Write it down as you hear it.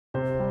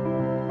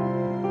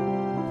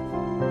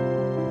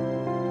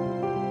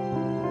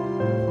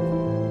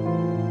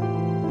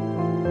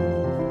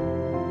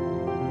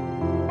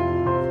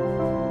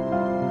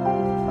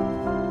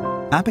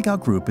Apical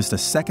Group is the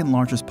second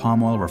largest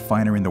palm oil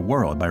refinery in the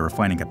world by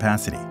refining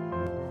capacity,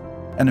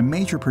 and a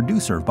major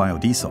producer of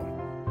biodiesel.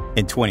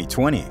 In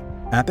 2020,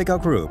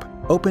 Apical Group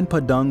opened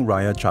Padang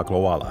Raya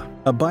Cakrawala,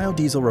 a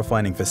biodiesel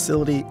refining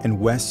facility in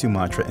West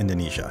Sumatra,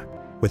 Indonesia,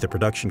 with a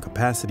production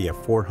capacity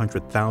of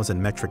 400,000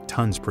 metric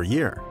tons per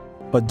year.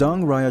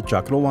 Padang Raya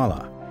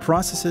Cakrawala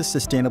processes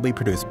sustainably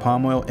produced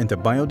palm oil into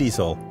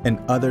biodiesel and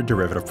other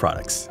derivative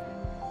products.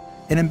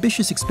 An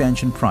ambitious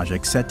expansion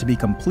project set to be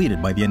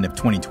completed by the end of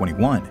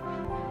 2021.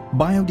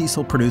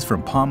 Biodiesel produced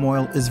from palm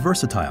oil is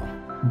versatile,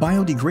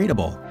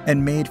 biodegradable,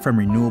 and made from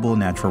renewable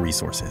natural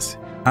resources.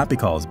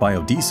 Apical's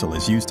biodiesel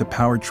is used to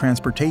power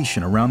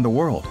transportation around the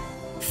world,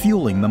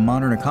 fueling the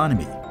modern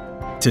economy.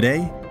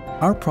 Today,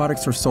 our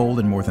products are sold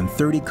in more than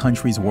 30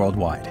 countries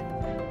worldwide,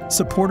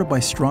 supported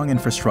by strong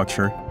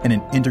infrastructure and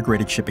an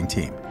integrated shipping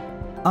team.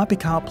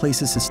 Apical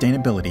places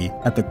sustainability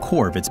at the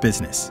core of its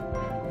business.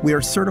 We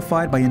are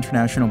certified by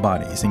international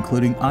bodies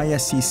including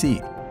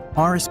ISCC,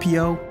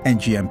 RSPO, and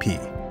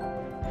GMP.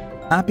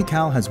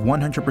 Apical has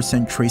 100%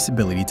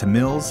 traceability to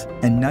mills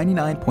and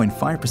 99.5%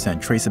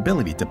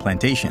 traceability to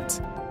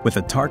plantations, with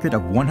a target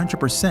of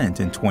 100%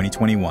 in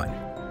 2021,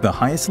 the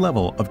highest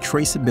level of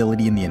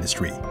traceability in the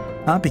industry.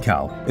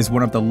 Apical is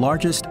one of the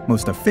largest,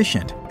 most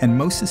efficient, and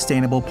most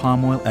sustainable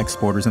palm oil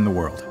exporters in the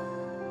world.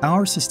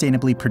 Our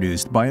sustainably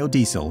produced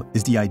biodiesel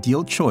is the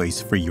ideal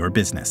choice for your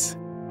business.